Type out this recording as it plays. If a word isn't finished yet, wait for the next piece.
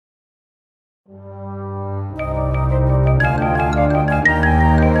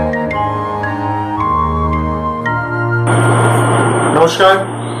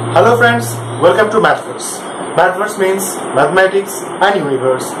Namaskar. Hello friends, welcome to Mathverse. Mathverse means mathematics and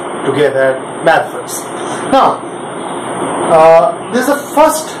universe together, Mathverse. Now, this is the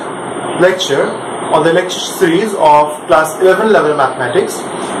first lecture on the lecture series of class 11 level mathematics,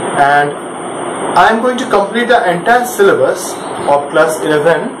 and I am going to complete the entire syllabus of class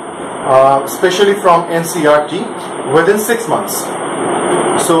 11, especially from NCERT, within 6 months.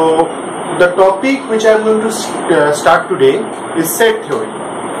 So the topic which I am going to start today is set theory,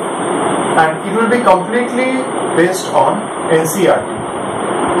 and it will be completely based on NCERT.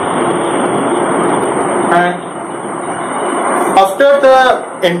 And after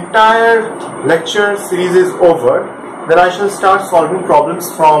the entire lecture series is over, then I shall start solving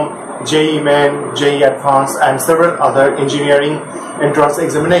problems from JEE Main, JEE Advanced and several other engineering entrance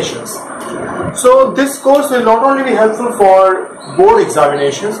examinations. So this course will not only be helpful for board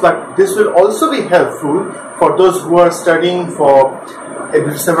examinations, but this will also be helpful for those who are studying for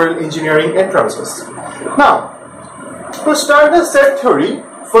several engineering entrances. Now, to start the set theory,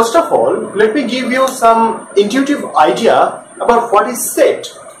 first of all, let me give you some intuitive idea about what is set.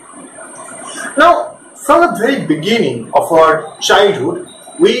 Now, from the very beginning of our childhood,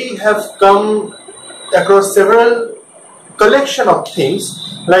 we have come across several collection of things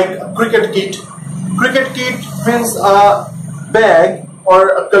like a cricket kit. Cricket kit means a bag or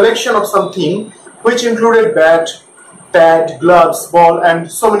a collection of something which included bat, pad, gloves, ball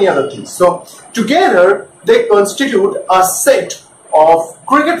and so many other things. So together they constitute a set of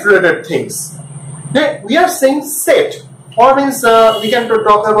cricket related things. Then we are saying set, or means we can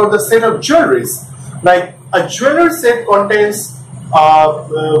talk about the set of jewelries. Like a jewelry set contains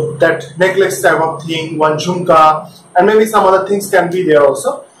that necklace type of thing, one jhumka, and maybe some other things can be there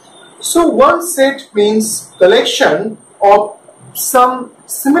also. So one set means collection of some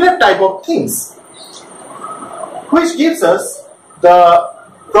similar type of things, which gives us the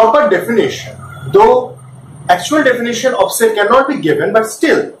proper definition. Though actual definition of set cannot be given, but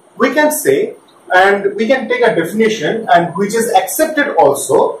still we can say, and we can take a definition and which is accepted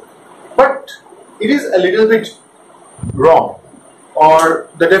also, but it is a little bit wrong, or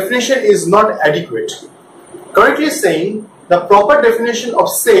the definition is not adequate. Correctly saying, the proper definition of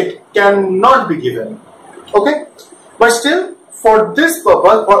set cannot be given. Okay, but still for this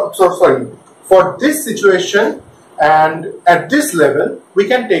purpose, for this situation and at this level, we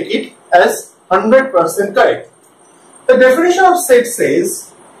can take it as 100% correct. The definition of set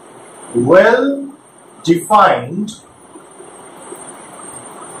says well defined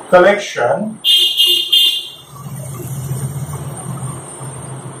collection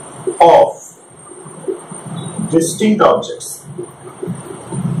of distinct objects.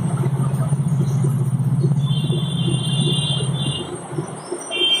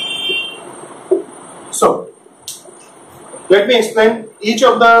 So, let me explain each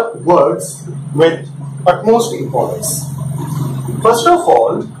of the words with utmost importance. First of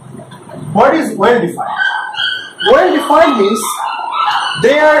all, what is well defined? Well defined means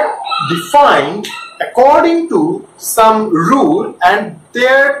they are defined according to some rule, and they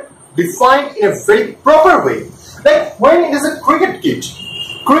are defined in a very proper way. Like when it is a cricket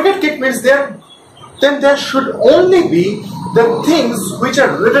kit means then there should only be the things which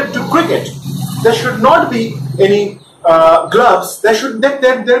are related to cricket. There should not be any gloves. There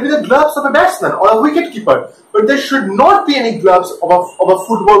be the gloves of a batsman or a wicket keeper, but there should not be any gloves of a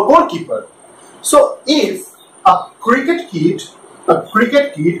football goalkeeper. So if a cricket kit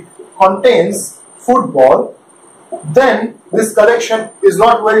contains football, then this collection is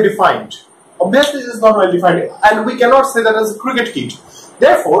not well defined. Obviously, it is not well defined, and we cannot say that as a cricket kit.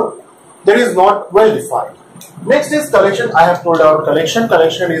 Therefore, that is not well defined. Next is collection. I have told about collection.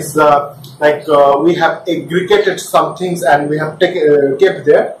 Collection is we have aggregated some things and we have kept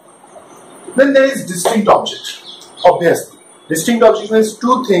there. Then there is distinct object. Obviously, distinct object means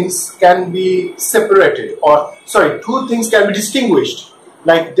two things can be separated, or two things can be distinguished.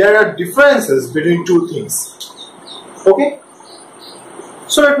 Like there are differences between two things. Okay.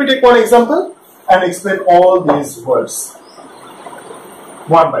 So let me take one example and explain all these words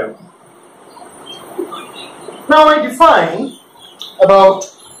one by one. Now I define about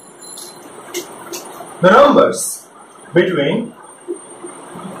the numbers between,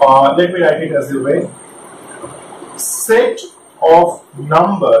 let me write it as the way, set of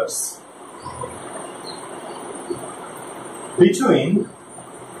numbers between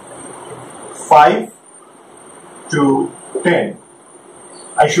 5 to 10.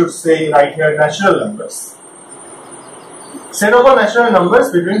 I should say right here natural numbers. Set of natural numbers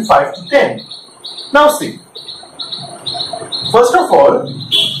between 5 to 10. Now see, first of all,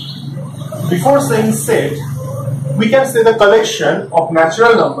 before saying set, we can say the collection of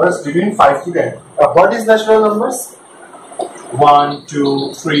natural numbers between 5 to 10. What is natural numbers? 1,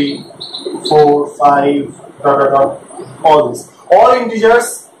 2, 3, 4, 5, dot, dot, dot, all this. All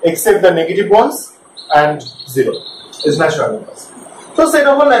integers except the negative ones and 0 is natural numbers. So set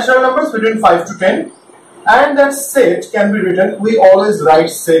of all natural numbers between 5 to 10, and that set can be written, we always write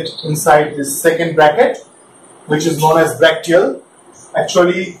set inside this second bracket, which is known as bracteal.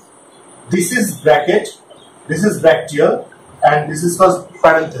 Actually, this is bracket, this is bracteal, and this is called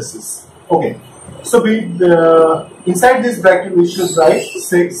parenthesis. Okay, so inside this bracket we should write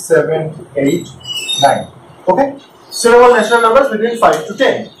 6, 7, 8, 9. Okay, so all natural numbers between 5 to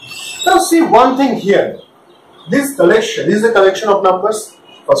 10. Now see one thing here. This collection, this is a collection of numbers,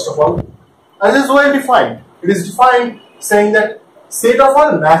 first of all, and this is well defined. It is defined saying that set of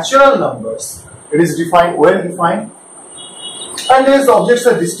all natural numbers. It is defined, well defined, and these objects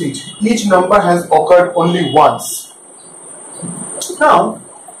are distinct. Each number has occurred only once. Now,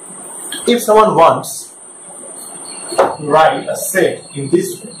 if someone wants to write a set in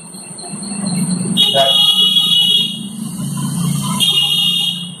this way, that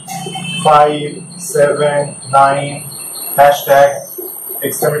 5, 7, 9, hashtag,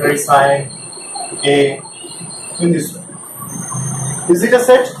 exclamatory sign, A, in this way. Is it a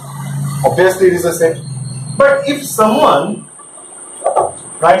set? Obviously it is a set. But if someone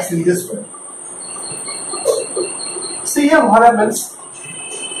writes in this way, see here what happens.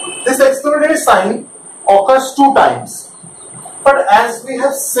 This exclamatory sign occurs 2 times. But as we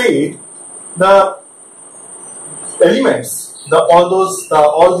have said, the elements,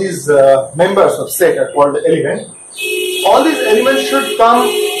 all these members of set are called the element. All these elements should come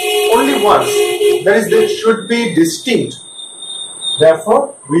only once. That is, they should be distinct.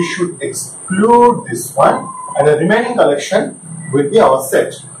 Therefore, we should exclude this one, and the remaining collection will be our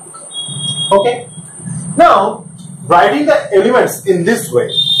set. Okay. Now, writing the elements in this way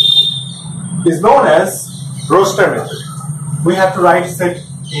is known as roster method. We have to write set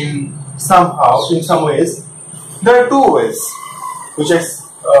in some ways. There are 2 ways, which I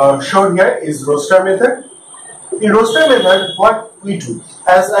showed here is roster method. In roster method, what we do,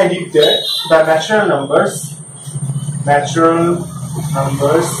 as I did there, the natural numbers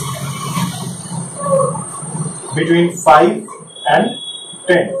between 5 and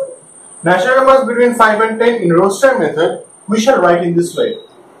 10. Natural numbers between 5 and 10 in roster method, we shall write in this way: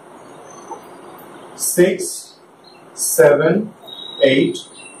 6, 7, 8,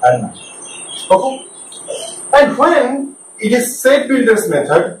 and 9. Okay? And when it is set builders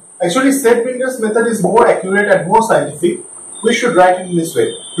method, actually set builders method is more accurate and more scientific. We should write it in this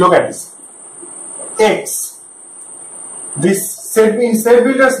way. Look at this. X. This set in set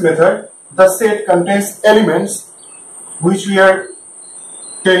builders method, the set contains elements which we are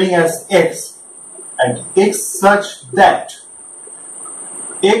telling as X, and X such that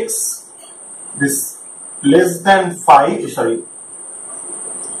X this less than 5,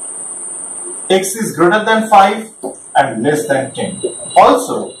 X is greater than 5 and less than 10.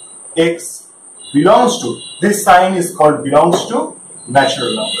 Also, X belongs to, this sign is called belongs to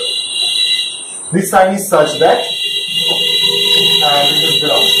natural number. This sign is such that, and this is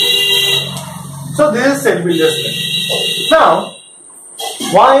belongs to. So this is set builders method. Now,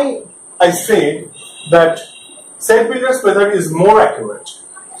 why I say that set builders method is more accurate?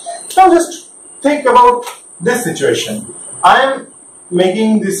 Now just think about this situation. I am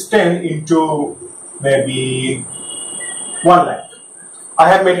making this 10 into maybe 1 lakh. I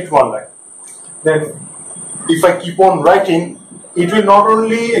have made it 1 lakh. Then if I keep on writing, it will not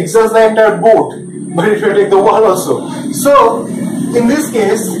only exhaust the entire board, but it will take the wall also. So in this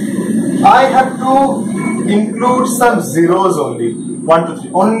case, I have to include some zeros only. 1, 2,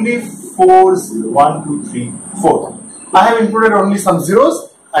 3. Only 4 zeros. 1, 2, 3, 4. I have included only some zeros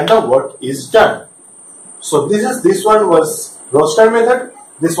and the work is done. So this one was roster method,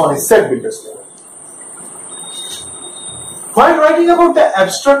 this one is set builders method. While writing about the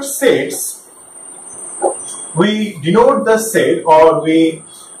abstract sets, we denote the set, or we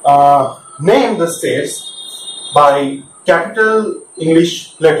name the sets by capital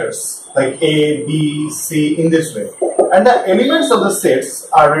English letters like A, B, C in this way. And the elements of the sets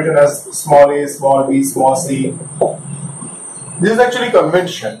are written as small a, small b, small c. This is actually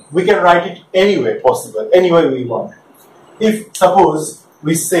convention. We can write it any way possible, any way we want. If suppose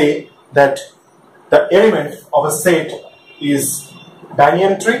we say that the element of a set is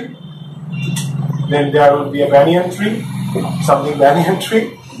banyan tree, then there will be a banyan tree, something banyan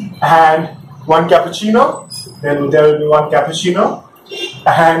tree, and 1 cappuccino, then there will be 1 cappuccino,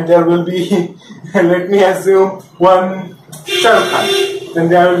 and there will be, let me assume, 1 Shahrukh Khan, then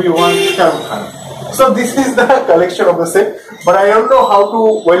there will be 1 Shahrukh Khan. So this is the collection of the set, but I don't know how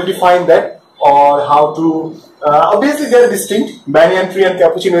to well define that or how to. Obviously, they are distinct. Banyan tree and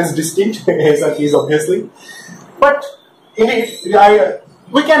cappuccino is distinct. SRK is obviously, but in it,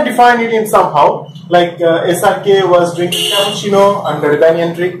 we can define it in somehow. Like SRK was drinking cappuccino under a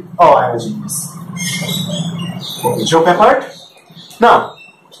banyan tree. Oh, I am a genius. Okay, joke apart. Now,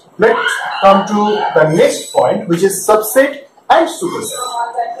 let's come to the next point, which is subset and superset.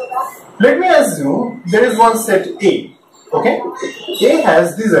 Let me assume there is one set A. Okay, A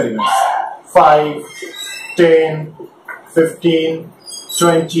has these elements: 5, 10, 15,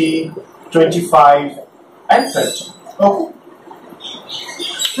 20, 25, and 30. Okay.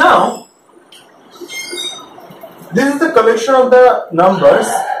 Now, this is the collection of the numbers,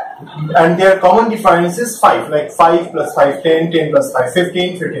 and their common difference is 5, like 5 plus 5, 10, 10 plus 5,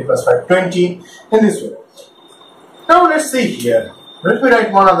 15, 15 plus 5, 20, in this way. Now, let's see here. Let me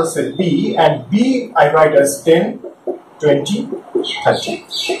write one other set B, and B I write as 10, 20, 30.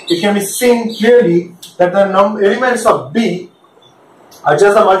 It can be seen clearly that the elements of B are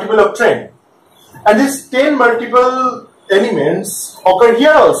just a multiple of 10. And these 10 multiple elements occur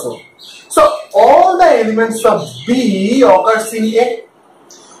here also. So all the elements of B occurs in A.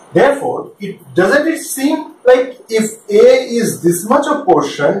 Therefore, doesn't it seem like if A is this much of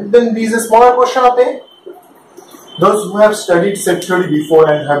portion, then B is a smaller portion of A? Those who have studied set theory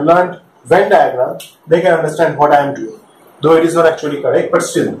before and have learned Venn diagram, they can understand what I am doing. Though it is not actually correct, but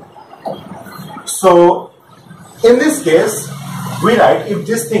still. So, in this case, we write if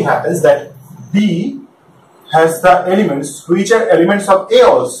this thing happens that B has the elements which are elements of A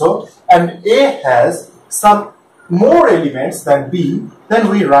also, and A has some more elements than B, then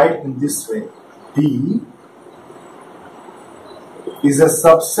we write in this way: B is a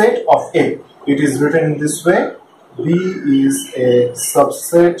subset of A. It is written in this way: B is a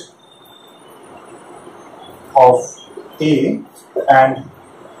subset of A, and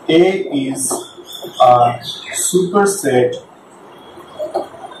A is a superset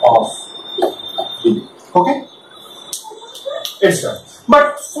of B. Okay? It's done.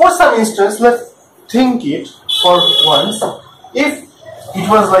 But for some instance, let's think it for once. If it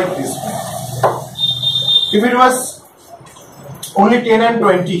was like this way, if it was only 10 and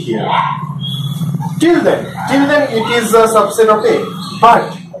 20 here, till then it is a subset of A.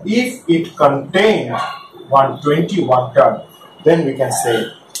 But if it contains 121 term, then we can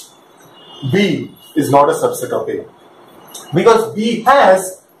say B is not a subset of A, because B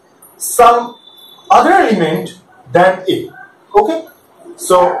has some other element than A. Okay,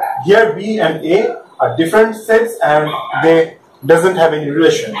 so here B and A are different sets and they doesn't have any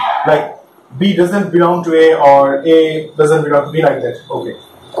relation, like B doesn't belong to A or A doesn't belong to B, like that. Okay,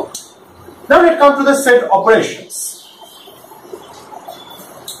 now let's come to the set operations.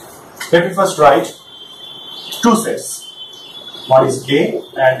 Let me first write two sets. One is A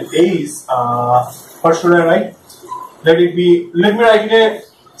and A is what should I write? Let me write in a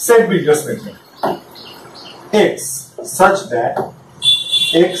set builder statement. X such that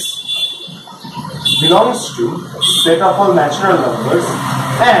X belongs to set of all natural numbers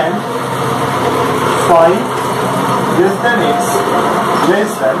and 5 less than X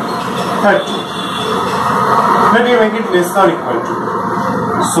less than 30. Let me make it less or equal to.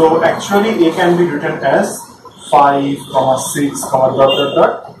 So actually A can be written as 5, 6, dot dot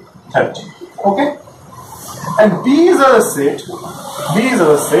dot 30. Okay? And B is a set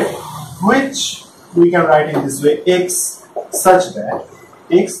which we can write in this way: X such that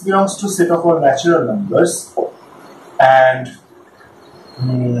X belongs to set of all natural numbers and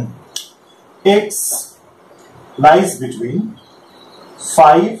X lies between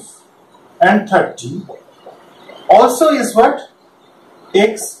 5 and 30. Also is what?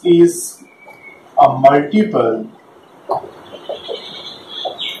 X is a multiple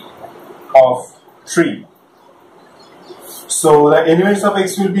of 3. So the elements of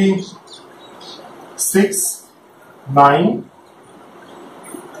X will be 6, 9,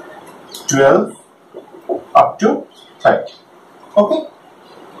 12 up to 30. Okay?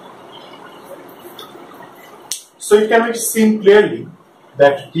 So it can be seen clearly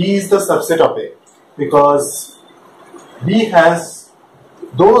that B is the subset of A, because B has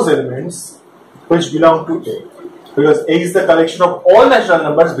those elements which belong to A, because A is the collection of all natural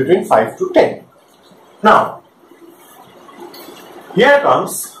numbers between 5 to 10. Now, here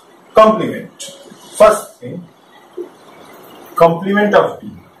comes complement. First thing, complement of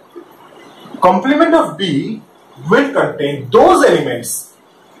B. Complement of B will contain those elements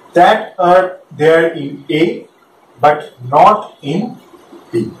that are there in A but not in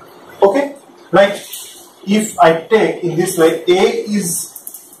B. Okay? Like if I take in this way, A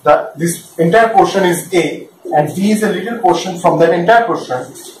is this entire portion is A and B is a little portion from that entire portion,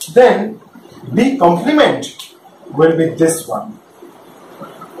 then B complement will be this one,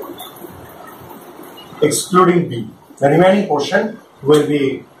 excluding B. The remaining portion will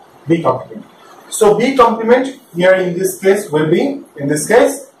be B complement. So B complement here in this case will be, in this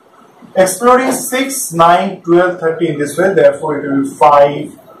case, excluding 6, 9, 12, 30 in this way, therefore it will be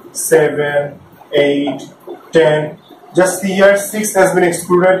 5, 7, 8, 10. Just see here, 6 has been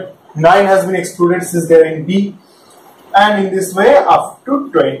excluded, 9 has been excluded since they are in B, and in this way up to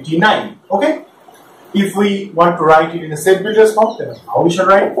 29. Okay? If we want to write it in a set builders form, then how we shall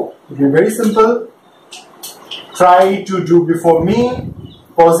write? It will be very simple. Try to do before me,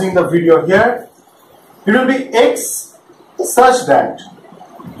 pausing the video here. It will be x such that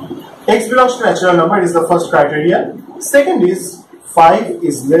x belongs to natural number is the first criteria. Second is 5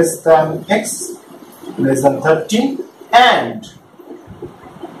 is less than x, less than 30, and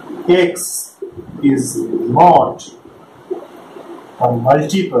x is not a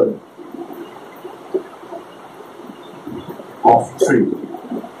multiple of 3.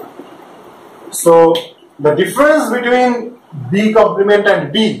 So the difference between B complement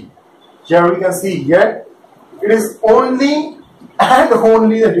and B, here we can see here, it is only and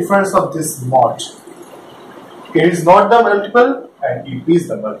only the difference of this mod. It is not the multiple and it is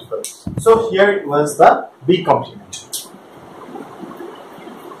the multiple. So here it was the B complement.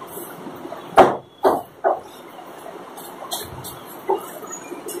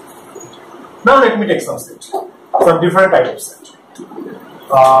 Now let me take some set, some different type of set.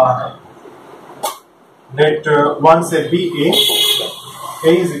 Let one set be A. A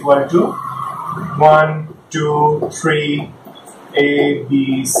is equal to 1, 2, 3, A,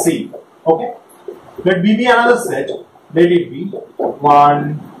 B, C. Okay. Let B be another set. Let it be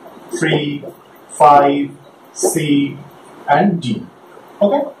 1, 3, 5, C, and D.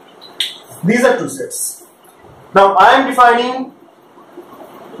 Okay. These are two sets. Now I am defining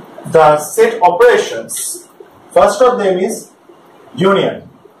the set operations. First of them is union.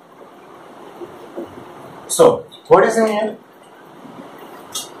 So, what is union?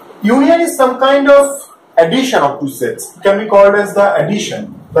 Union is some kind of addition of two sets. It can be called as the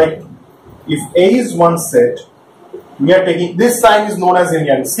addition. Like, if A is one set, we are taking, this sign is known as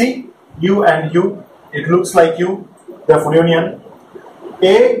union. See, U and U, it looks like U, therefore union.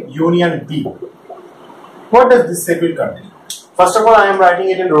 A union B. What does this set will contain? First of all, I am writing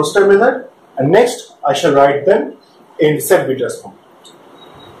it in roster method, and next I shall write them in set builders form.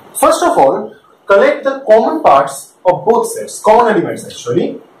 First of all, collect the common parts of both sets, common elements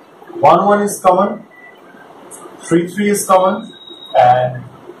actually. 1, 1 is common, 3, 3 is common, and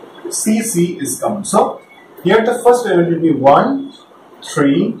C, C is common. So, here the first element will be 1,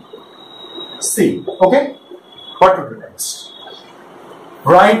 3, C. Okay? What to do next?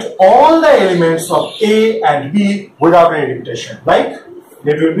 Write all the elements of A and B without any repetition. Like,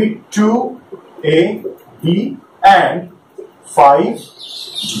 there will be 2, A, B, and 5,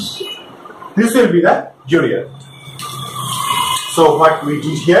 G. This will be the union. So what we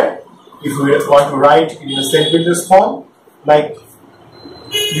did here, if we want to write in the set builders form, like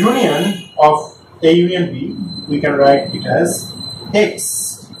union of A union B, we can write it as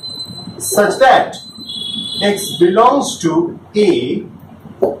X, such that X belongs to A,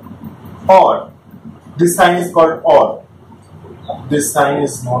 or this sign is called OR. This sign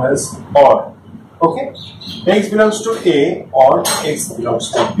is known as OR. Okay? X belongs to A or X belongs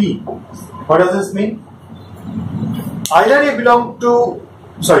to B. What does this mean? Either X belongs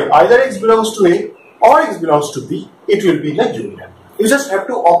to A or X belongs to B, it will be the union. You just have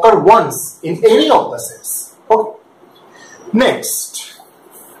to occur once in any of the sets. Okay. Next,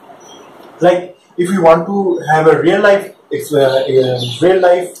 like if you want to have a real life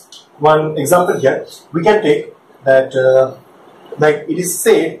one example here, we can take that like it is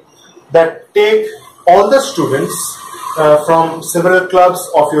said that take all the students from several clubs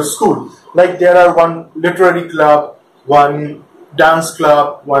of your school. Like there are one literary club, one dance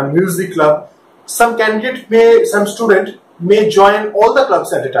club, one music club. Some student may join all the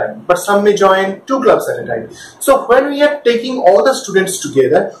clubs at a time, but some may join 2 clubs at a time. So when we are taking all the students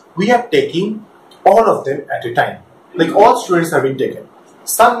together, we are taking all of them at a time. Like all students have been taken.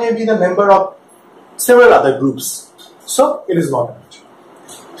 Some may be the member of several other groups. So it is not right.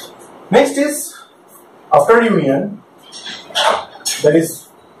 Next is after union, that is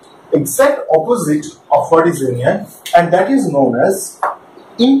exact opposite of what is union, and that is known as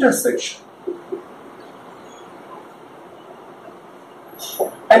intersection.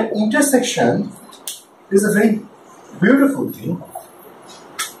 An intersection is a very beautiful thing.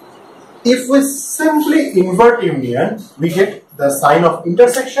 If we simply invert union, we get the sign of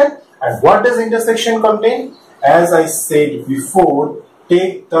intersection. And what does intersection contain? As I said before,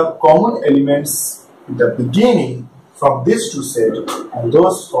 take the common elements in the beginning from this two sets, and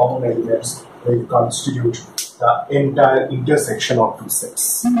those common elements will constitute the entire intersection of two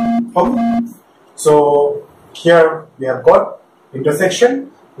sets. Okay. So here we have got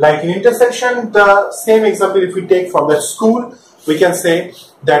intersection. Like in intersection, the same example if we take from the school, we can say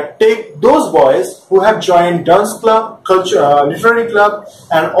that take those boys who have joined dance club, literary club,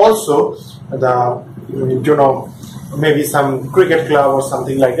 and also the, you know, maybe some cricket club or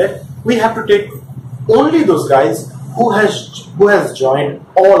something like that. We have to take only those guys who has joined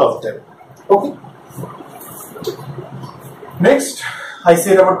all of them. Okay. Next, I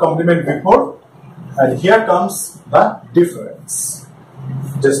said about complement before, and here comes the difference.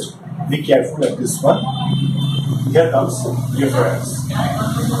 Just be careful at this one. Here comes difference.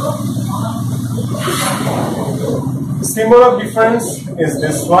 The symbol of difference is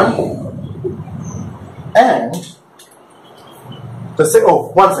this one, and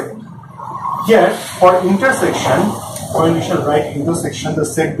one second. Here for intersection, when we shall write intersection, the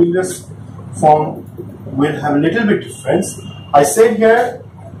set builders form will have a little bit difference. I said here,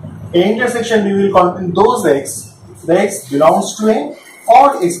 a intersection we will contain those x, the x belongs to A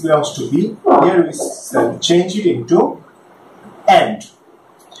or x belongs to B. Here we change it into AND.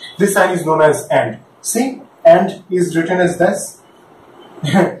 This sign is known as AND. See, AND is written as this,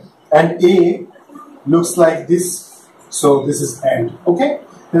 and A looks like this, so this is AND. Okay,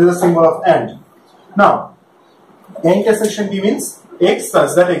 this is a symbol of AND. Now, A intersection B means x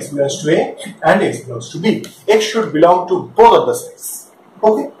such that x belongs to A and x belongs to B. X should belong to both of the sets.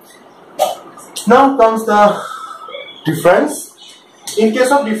 Okay. Now comes the difference. In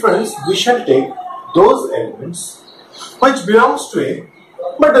case of difference, we shall take those elements which belongs to A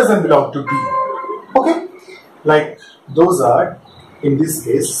but doesn't belong to B. Okay. Like those are, in this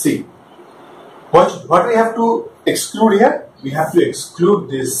case, C. What we have to exclude here? We have to exclude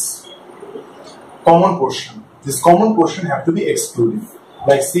this common portion. This common portion have to be excluded.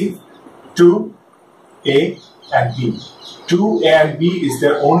 Like see, 2A and B. 2A and B is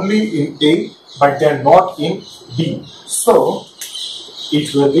there only in A, but they are not in B. So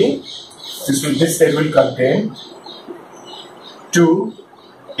it will be, this set will contain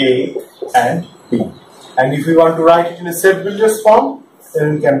 2A and B. And if we want to write it in a set builders form,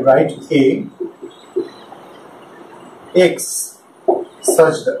 then we can write A x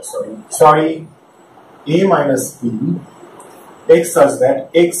such that A minus B x such that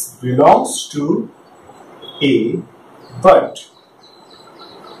x belongs to A but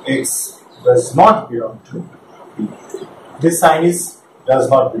x does not belong to B. This sign is does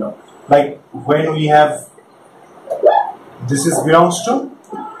not belong. Like when we have this is belongs to,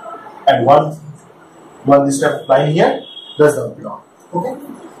 and one this type of line here does not belong. Okay.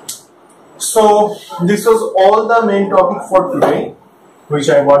 So this was all the main topic for today, which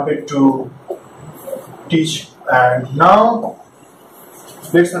I wanted to teach. And now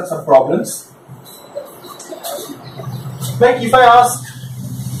let's have some problems. Like if I ask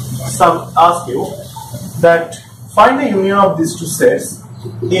you that find the union of these two sets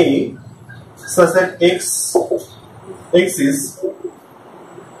A such that x is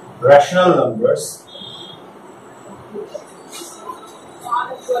rational numbers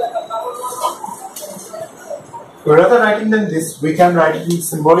rather writing than this, we can write it in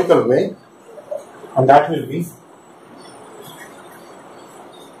symbolical way, and that will be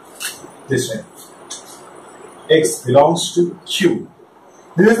this way. X belongs to Q.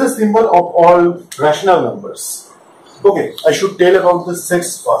 This is the symbol of all rational numbers. Okay, I should tell about the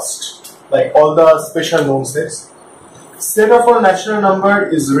sets first, like all the special known sets. Set of all natural number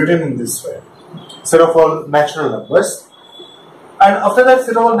is written in this way. Set of all natural numbers. And after that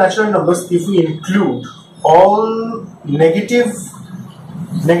set of all natural numbers, if we include all negative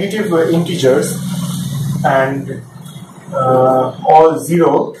integers and all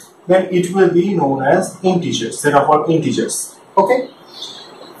zero, then it will be known as integers, set of all integers. Okay.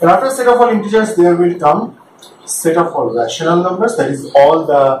 And after set of all integers, there will come set of all rational numbers, that is all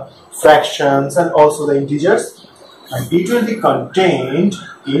the fractions and also the integers, and it will be contained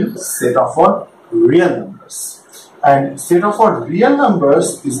in set of all real numbers. And set of all real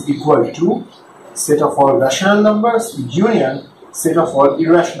numbers is equal to set of all rational numbers union set of all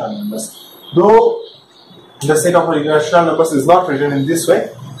irrational numbers. Though the set of all irrational numbers is not written in this way,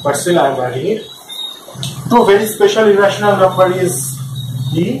 but still I am writing it. Two very special irrational number is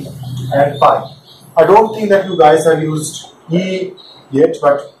E and pi. I don't think that you guys have used E yet,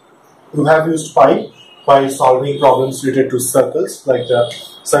 but you have used pi. by solving problems related to circles like the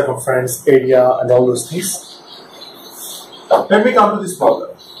circumference, area, and all those things. Let me come to this problem.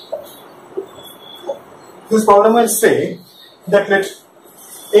 This problem will say that let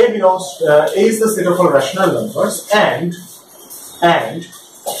A is the set of all rational numbers and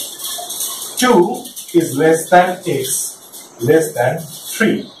 2 is less than x less than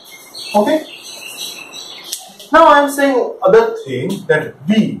 3. Okay? Now I am saying other thing that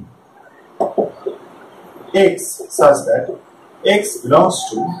B x such that x belongs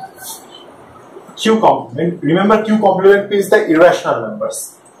to Q complement. Remember, Q complement is the irrational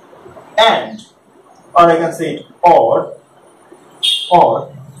numbers, and or I can say it or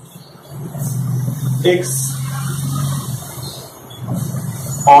x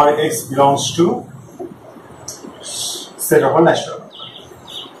belongs to set of a natural number.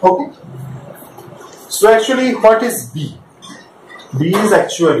 Okay. So actually, what is B? B is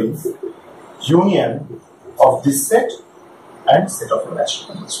actually union of this set and set of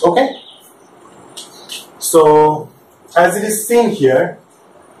natural numbers. Okay. So as it is seen here,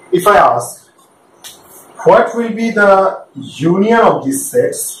 if I ask what will be the union of these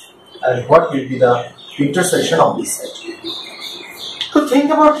sets and what will be the intersection of this set. To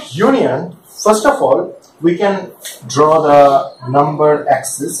think about union, first of all, we can draw the number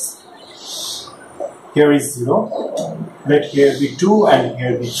axis. Here is 0, let here be 2 and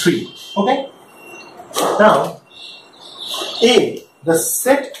here be 3. Okay? Now, the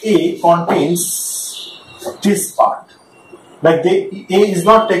set A contains this part. Like A is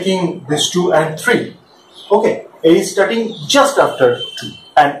not taking this 2 and 3. Okay, A is starting just after 2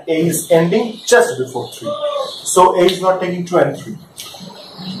 and A is ending just before 3. So A is not taking 2 and 3.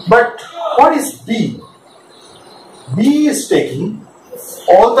 But what is B? B is taking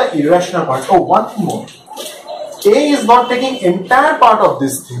all the irrational parts. Oh, one thing more. A is not taking entire part of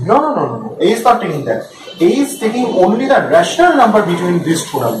this thing. No. A is not taking that. A is taking only the rational number between these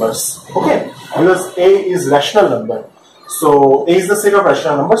two numbers. Okay, because A is rational number. So A is the set of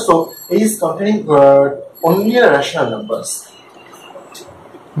rational numbers. So A is containing only the rational numbers.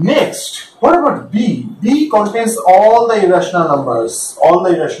 Next, what about B? B contains all the irrational numbers.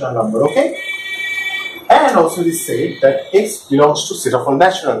 Okay. And also we say that X belongs to set of a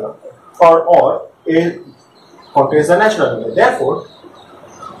natural number, or A contains a natural number. Therefore,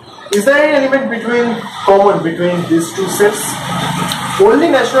 is there any element common between these two sets? Only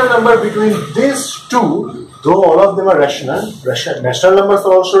natural number between these two, though all of them are rational. Natural numbers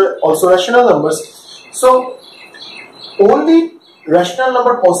are also rational numbers. So only rational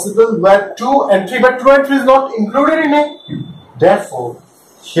number possible were 2 and 3, but 2 and 3 is not included in A. Therefore,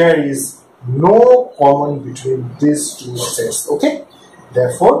 here is no common between these two sets. Okay.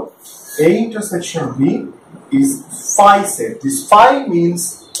 Therefore, A intersection B is phi set. This phi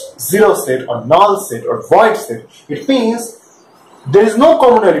means zero set or null set or void set. It means there is no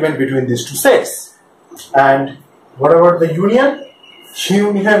common element between these two sets. And what about the union?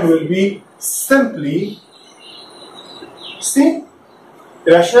 Union will be simply, see,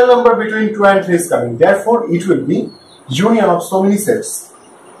 rational number between 2 and 3 is coming. Therefore, it will be union of so many sets.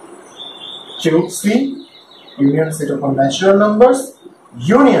 Q, C, union set of natural numbers,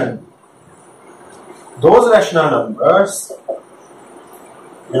 union those rational numbers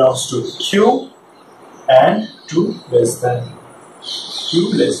belongs to Q and 2 less than 3.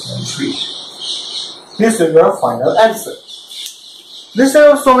 This will be our final answer. This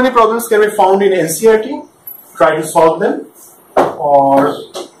type of so many problems can be found in NCERT. Try to solve them, or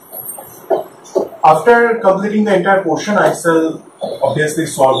after completing the entire portion, I shall obviously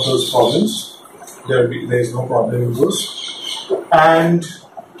solve those problems. There is no problem in those. And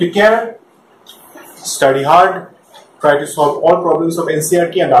take care, study hard, try to solve all problems of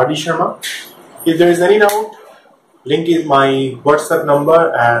NCERT and R.D. Sharma. If there is any doubt, link is my WhatsApp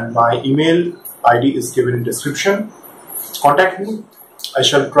number and my email ID is given in description. Contact me. I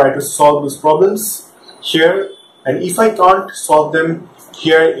shall try to solve those problems here, and if I can't solve them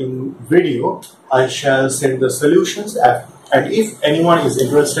here in video, I shall send the solutions. And if anyone is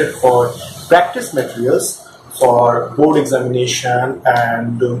interested for practice materials for board examination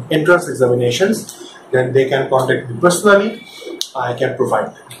and entrance examinations, then they can contact me personally. I can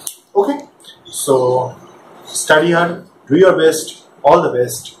provide them. Okay, so study hard, do your best, all the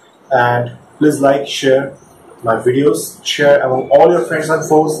best, and please like, share my videos, share among all your friends and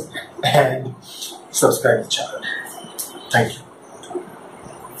foes, and subscribe to the channel. Thank you.